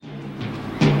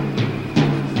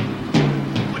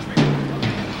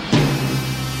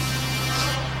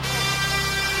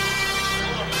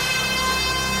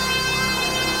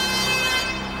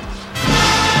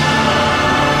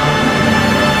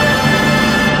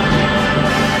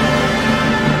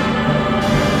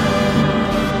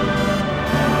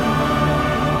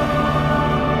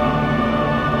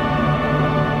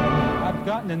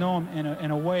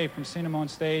away from seeing him on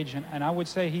stage, and I would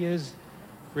say he is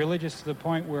religious to the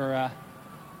point where,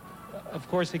 of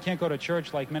course, he can't go to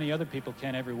church like many other people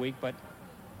can every week, but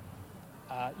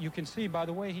you can see by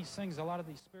the way he sings a lot of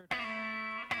these spiritual...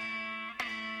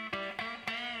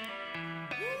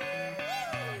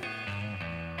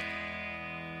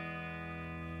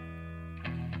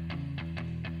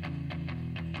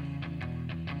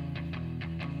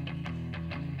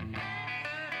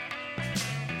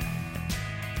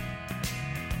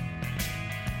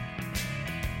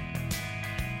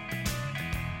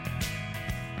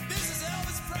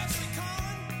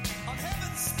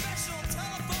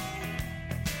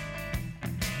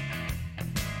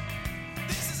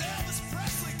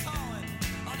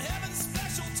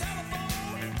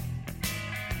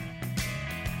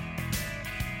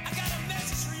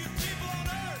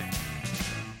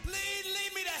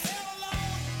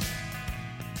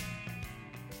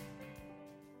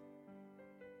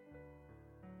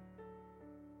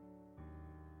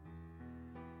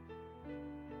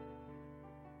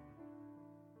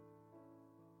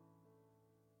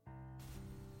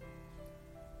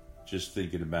 Just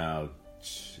thinking about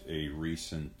a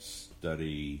recent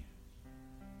study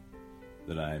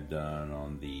that I've done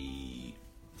on the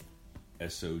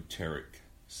esoteric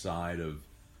side of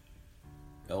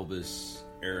Elvis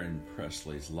Aaron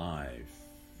Presley's life.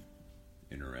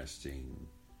 Interesting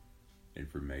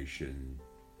information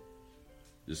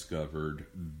discovered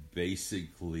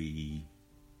basically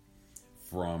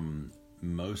from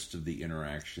most of the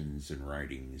interactions and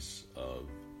writings of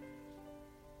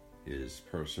his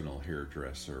personal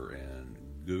hairdresser and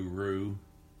guru,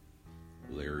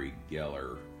 Larry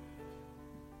Geller,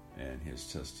 and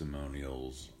his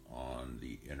testimonials on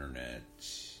the internet.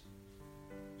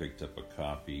 Picked up a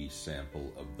copy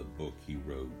sample of the book he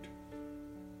wrote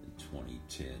in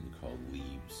 2010 called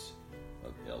Leaves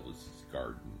of Elvis's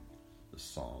Garden, the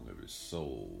Song of His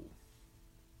Soul.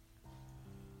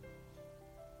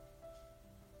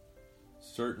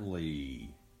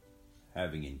 Certainly,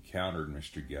 having encountered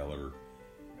Mr. Geller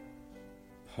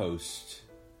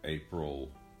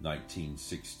post-April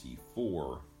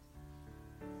 1964,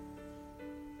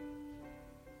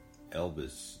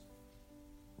 Elvis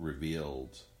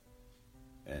revealed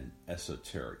an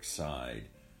esoteric side,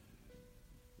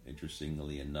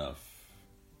 interestingly enough,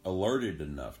 alerted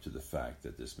enough to the fact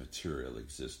that this material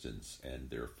existence and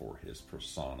therefore his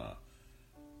persona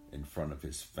in front of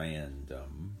his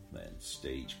fandom and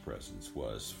stage presence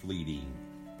was fleeting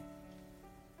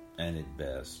and at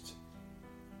best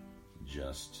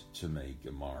just to make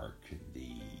a mark in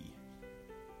the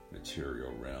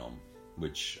material realm,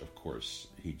 which of course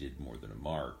he did more than a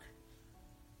mark.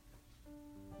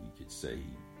 You could say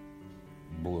he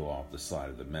blew off the side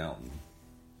of the mountain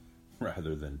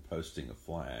rather than posting a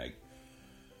flag.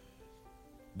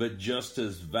 But just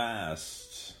as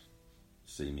vast,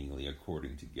 seemingly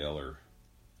according to Geller,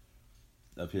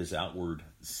 of his outward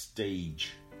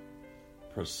stage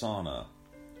persona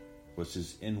was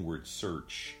his inward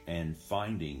search and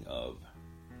finding of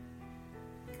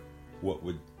what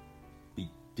would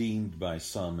be deemed by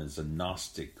some as a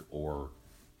Gnostic or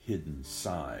hidden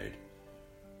side.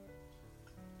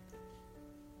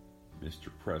 Mr.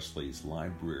 Presley's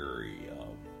library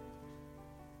of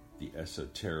the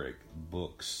esoteric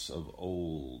books of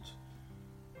old,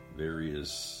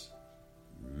 various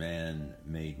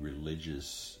man-made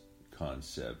religious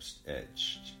concepts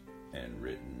etched and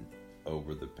written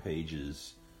over the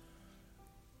pages,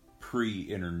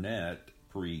 pre-internet,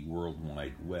 pre-World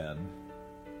Wide Web.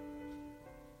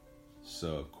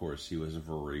 So, of course, he was a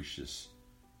voracious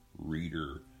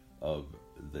reader of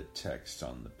the text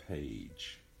on the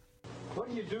page. What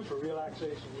do you do for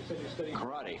relaxation? You said you study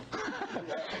karate.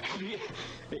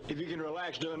 if you can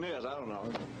relax doing this, I don't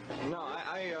know. No,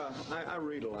 I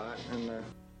read a lot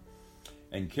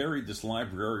and carried this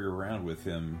library around with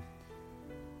him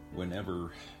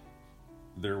whenever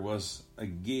there was a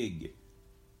gig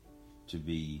to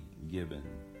be given.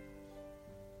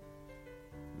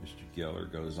 Mr.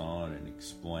 Geller goes on and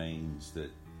explains that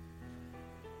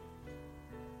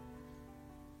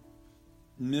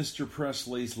Mr.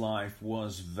 Presley's life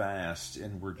was vast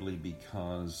inwardly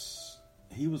because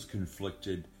he was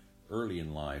conflicted early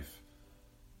in life,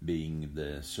 being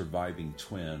the surviving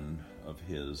twin of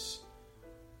his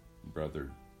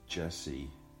brother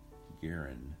Jesse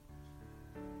Guerin,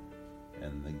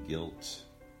 and the guilt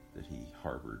that he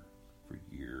harbored for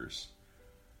years.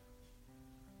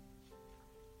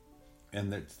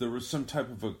 And that there was some type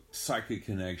of a psychic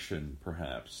connection,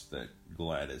 perhaps, that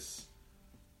Gladys,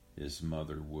 his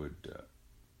mother, would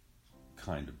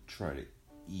kind of try to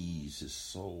ease his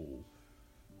soul,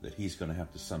 that he's going to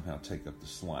have to somehow take up the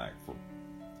slack for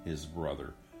his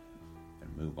brother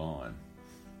and move on.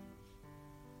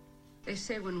 They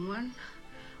say when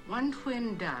one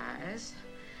twin dies,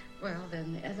 well,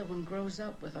 then the other one grows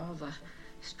up with all the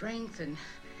strength and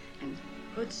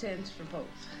good sense for both.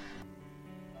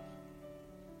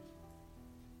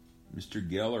 Mr.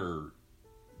 Geller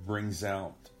brings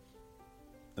out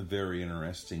a very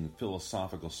interesting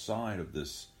philosophical side of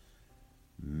this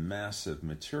massive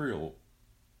material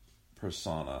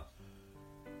persona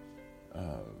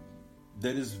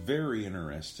that is very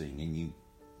interesting, and you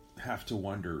have to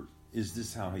wonder, is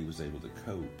this how he was able to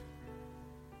cope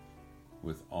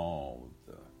with all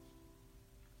of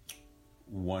the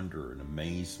wonder and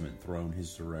amazement thrown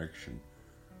his direction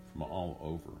from all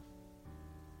over?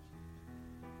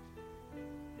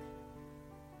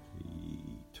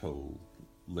 He told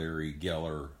Larry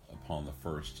Geller upon the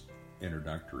first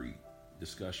introductory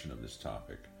discussion of this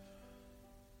topic,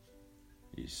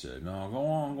 he said, "No, go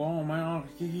on, man.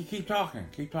 Keep talking.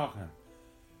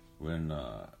 When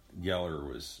Geller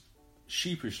was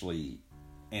sheepishly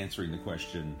answering the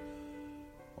question,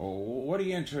 "Oh, what are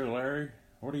you into, Larry?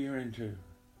 What are you into?"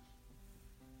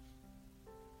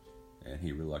 And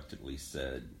he reluctantly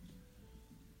said,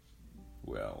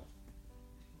 "Well,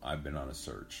 I've been on a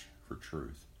search for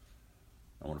truth.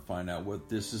 I want to find out what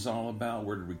this is all about.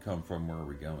 Where did we come from? Where are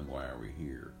we going? Why are we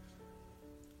here?"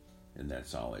 And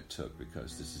that's all it took,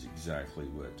 because this is exactly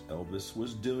what Elvis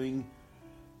was doing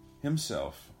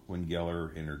himself when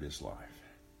Geller entered his life.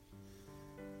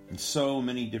 And so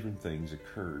many different things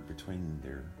occurred between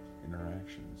their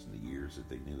interactions in the years that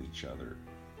they knew each other.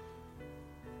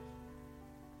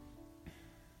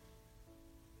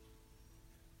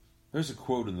 There's a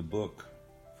quote in the book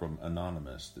from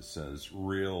Anonymous that says,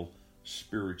 "Real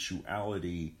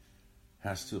spirituality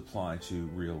has to apply to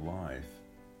real life,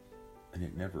 and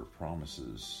it never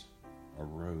promises a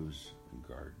rose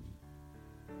garden."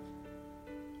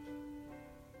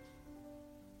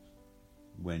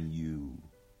 When you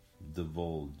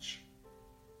divulge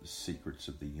the secrets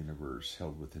of the universe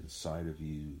held within inside of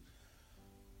you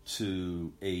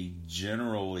to a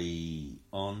generally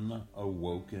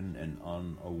unawoken and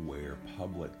unaware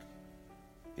public,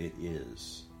 it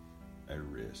is a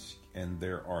risk, and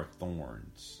there are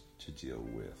thorns to deal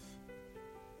with.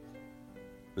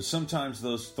 But sometimes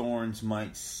those thorns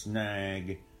might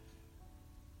snag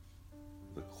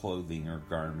the clothing or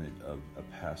garment of a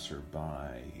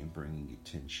passerby in bringing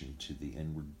attention to the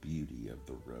inward beauty of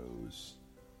the rose.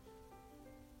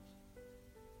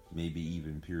 Maybe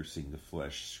even piercing the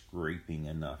flesh, scraping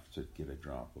enough to get a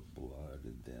drop of blood,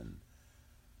 and then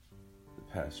the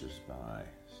passersby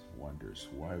wonders,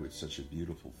 why would such a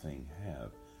beautiful thing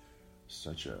have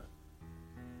such a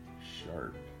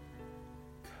sharp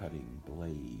cutting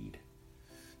blade?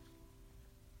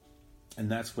 And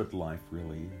that's what life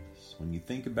really is. When you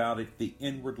think about it, the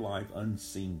inward life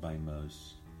unseen by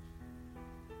most,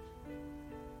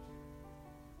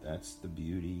 that's the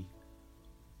beauty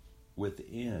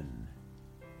within.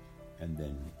 And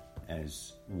then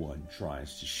as one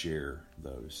tries to share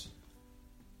those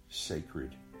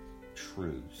sacred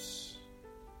truths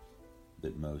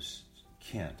that most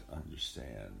can't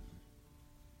understand,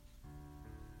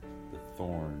 the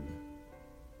thorn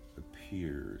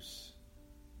appears.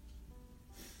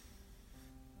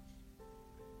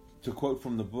 To quote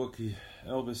from the book,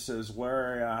 Elvis says,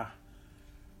 "Larry, I've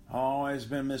always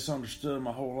been misunderstood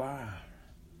my whole life.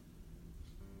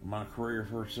 When my career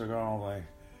first took off,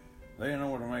 they didn't know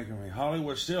what to make of me.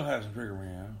 Hollywood still hasn't figured me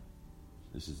out."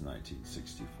 This is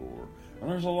 1964.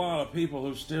 And there's a lot of people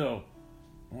who still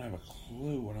don't have a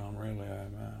clue what I'm really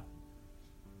about.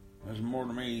 There's more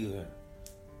to me that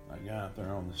I got out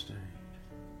there on the stage.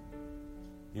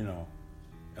 You know,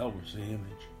 Elvis, the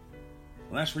image.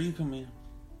 And that's where you come in.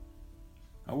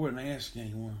 I wouldn't ask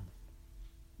anyone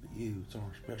but you. It's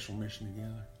our special mission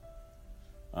together.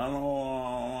 I know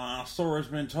our story's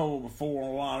been told before in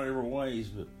a lot of different ways,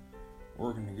 but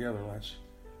working together,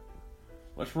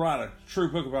 let's write a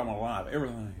true book about my life,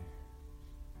 everything.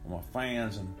 And my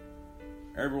fans and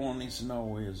everyone needs to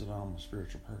know is that I'm a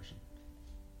spiritual person.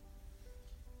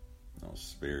 I'll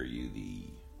spare you the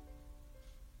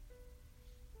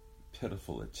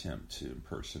pitiful attempt to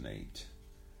impersonate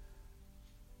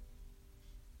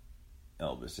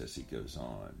Elvis as he goes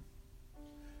on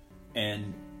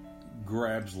and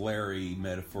grabs Larry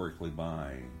metaphorically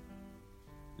by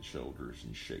the shoulders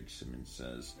and shakes him and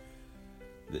says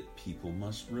that people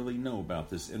must really know about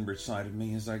this inward side of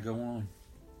me as I go on.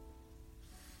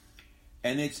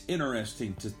 And it's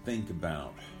interesting to think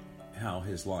about how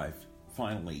his life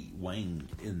finally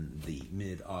waned in the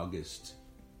mid-August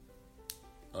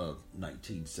of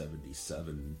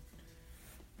 1977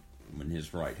 when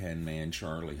his right-hand man,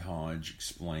 Charlie Hodge,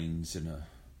 explains in a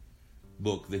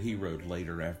book that he wrote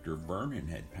later after Vernon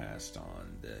had passed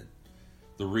on that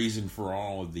the reason for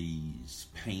all of these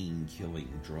pain-killing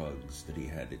drugs that he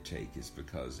had to take is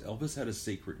because Elvis had a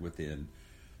secret within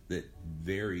that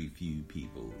very few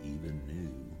people even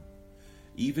knew.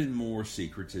 Even more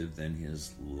secretive than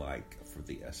his like for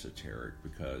the esoteric,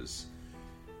 because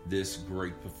this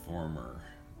great performer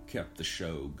kept the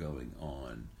show going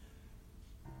on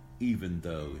even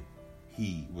though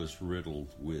he was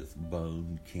riddled with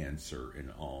bone cancer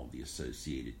and all the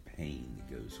associated pain that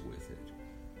goes with it.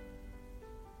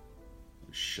 I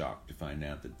was shocked to find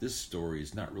out that this story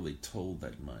is not really told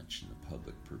that much in the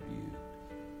public purview.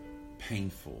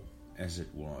 Painful as it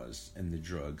was, and the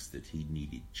drugs that he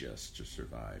needed just to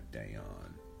survive day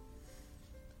on.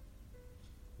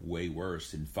 Way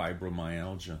worse in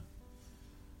fibromyalgia.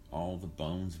 All the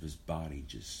bones of his body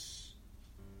just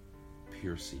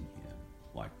piercing him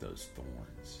like those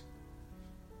thorns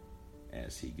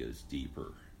as he goes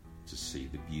deeper to see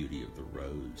the beauty of the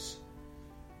rose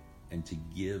and to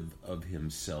give of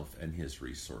himself and his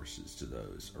resources to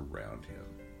those around him.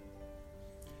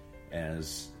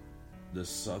 As the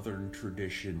Southern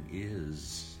tradition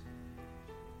is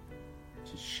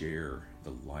to share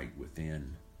the light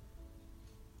within.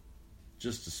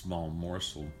 Just a small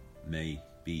morsel may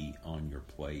be on your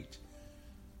plate.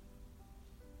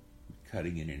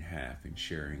 Cutting it in half and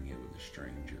sharing it with a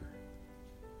stranger.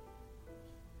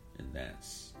 And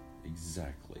that's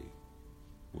exactly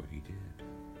what he did.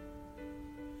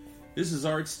 This is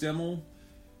Art Stemmel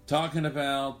talking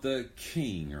about the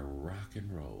king of rock and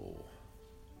roll.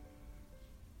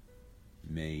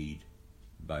 Made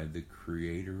by the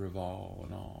creator of all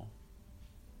and all.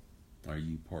 Are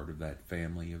you part of that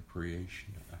family of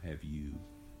creation? Have you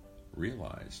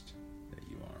realized that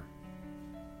you are?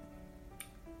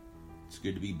 It's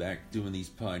good to be back doing these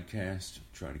podcasts.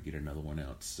 Try to get another one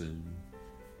out soon.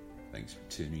 Thanks for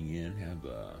tuning in. Have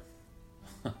a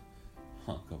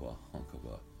hunk of a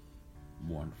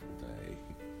wonderful day.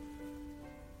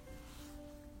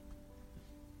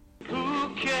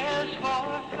 Who cares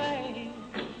for fame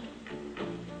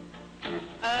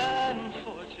and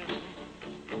fortune?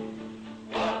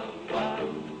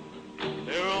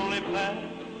 They're only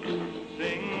passing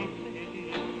things.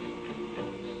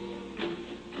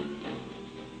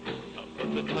 But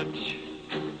the touch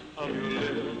of your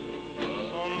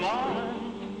lips on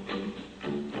mine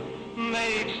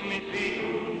makes me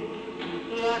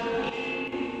feel like a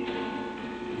king.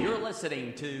 You're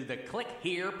listening to the Click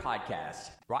Here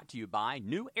podcast, brought to you by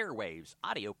New Airwaves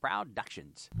Audio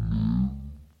Productions.